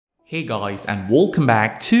Hey guys, and welcome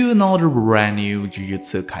back to another brand new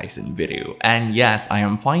Jujutsu Kaisen video. And yes, I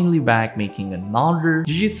am finally back making another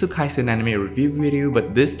Jujutsu Kaisen anime review video,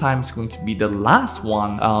 but this time it's going to be the last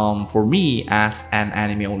one for me as an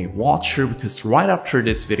anime only watcher, because right after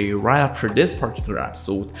this video, right after this particular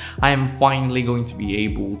episode, I am finally going to be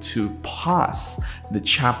able to pass the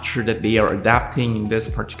chapter that they are adapting in this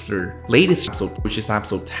particular latest episode, which is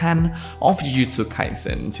episode 10 of Jujutsu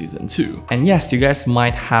Kaisen season 2. And yes, you guys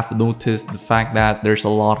might have noticed the fact that there's a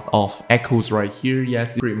lot of echoes right here.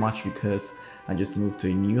 Yes, pretty much because I just moved to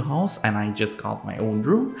a new house and I just got my own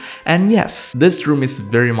room. And yes, this room is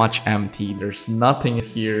very much empty. There's nothing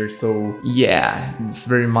here. So yeah, it's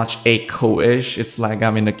very much echo-ish. It's like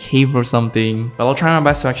I'm in a cave or something. But I'll try my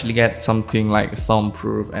best to actually get something like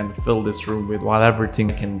soundproof and fill this room with whatever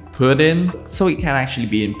thing I can put in, so it can actually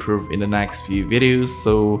be improved in the next few videos.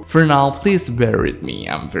 So for now, please bear with me.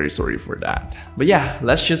 I'm very sorry for that. But yeah,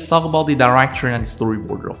 let's just talk about the director and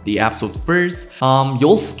storyboarder of the episode first.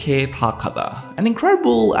 Yosuke Takada. An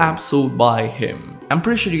incredible episode by him. I'm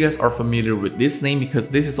pretty sure you guys are familiar with this name because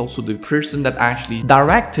this is also the person that actually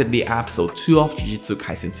directed the episode 2 of Jujutsu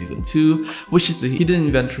Kaisen season 2, which is the Hidden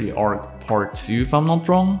Inventory arc part 2 if I'm not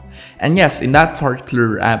wrong. And yes, in that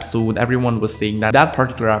particular episode, everyone was saying that that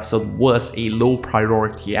particular episode was a low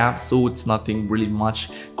priority episode. It's nothing really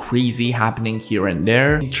much crazy happening here and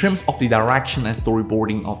there. In terms of the direction and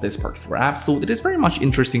storyboarding of this particular episode, it is very much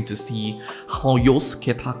interesting to see how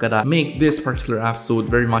Yosuke Takada make this particular episode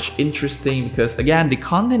very much interesting, because again, the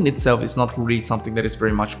content itself is not really something that is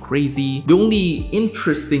very much crazy. The only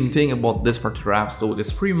interesting thing about this particular episode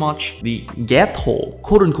is pretty much the Geto,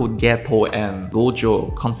 quote-unquote Geto and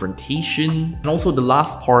Gojo confrontation, and also the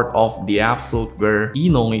last part of the episode where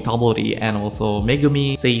Ino, Itadori, and also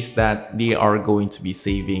Megumi says that they are going to be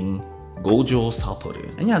saving Gojo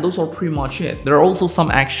Satoru. And yeah, those are pretty much it. There are also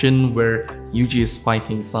some action where Yuji is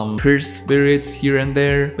fighting some cursed spirits here and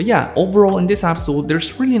there. But yeah, overall in this episode,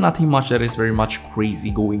 there's really nothing much that is very much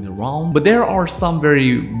crazy going around. But there are some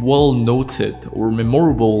very well noted or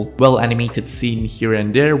memorable, well animated scene here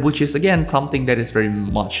and there, which is again something that is very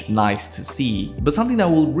much nice to see. But something that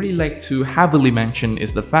I would really like to heavily mention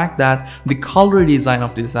is the fact that the color design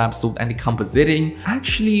of this episode and the compositing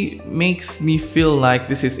actually makes me feel like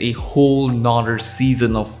this is a whole nother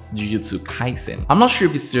season of Jujutsu Kaisen. I'm not sure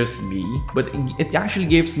if it's just me, but it actually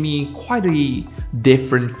gives me quite a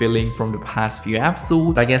different feeling from the past few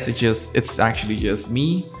episodes. I guess it's actually just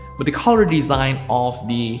me. But the color design of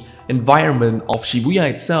the environment of Shibuya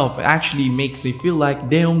itself actually makes me feel like,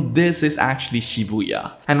 damn, this is actually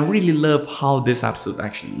Shibuya. And I really love how this episode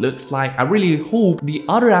actually looks like. I really hope the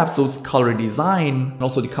other episodes' color design and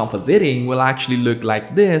also the compositing will actually look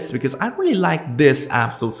like this, because I really like this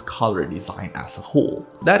episode's color design as a whole.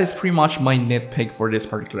 That is pretty much my nitpick for this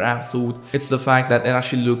particular episode. It's the fact that it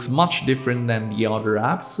actually looks much different than the other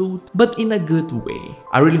episode, but in a good way.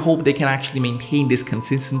 I really hope they can actually maintain this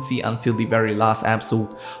consistency until the very last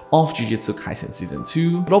episode of Jujutsu Kaisen season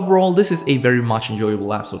 2. But overall, this is a very much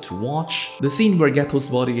enjoyable episode to watch. The scene where Geto's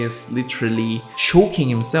body is literally choking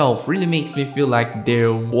himself really makes me feel like,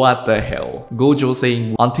 damn, what the hell. Gojo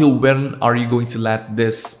saying, until when are you going to let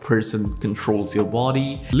this person controls your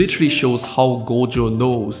body? Literally shows how Gojo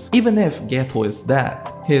knows, even if Geto is dead,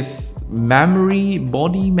 his memory,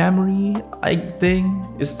 body memory, I think,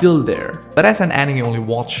 is still there. But as an anime only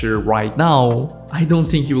watcher right now, I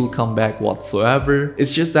don't think he will come back whatsoever.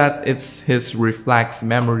 It's just that it's his reflex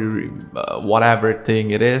memory, whatever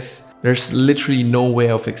thing it is. There's literally no way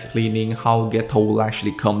of explaining how Geto will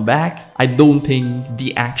actually come back. I don't think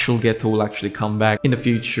the actual Geto will actually come back in the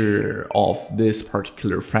future of this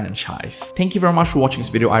particular franchise. Thank you very much for watching this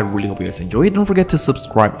video. I really hope you guys enjoyed. Don't forget to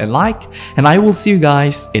subscribe and like, and I will see you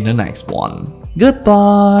guys in the next one.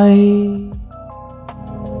 Goodbye!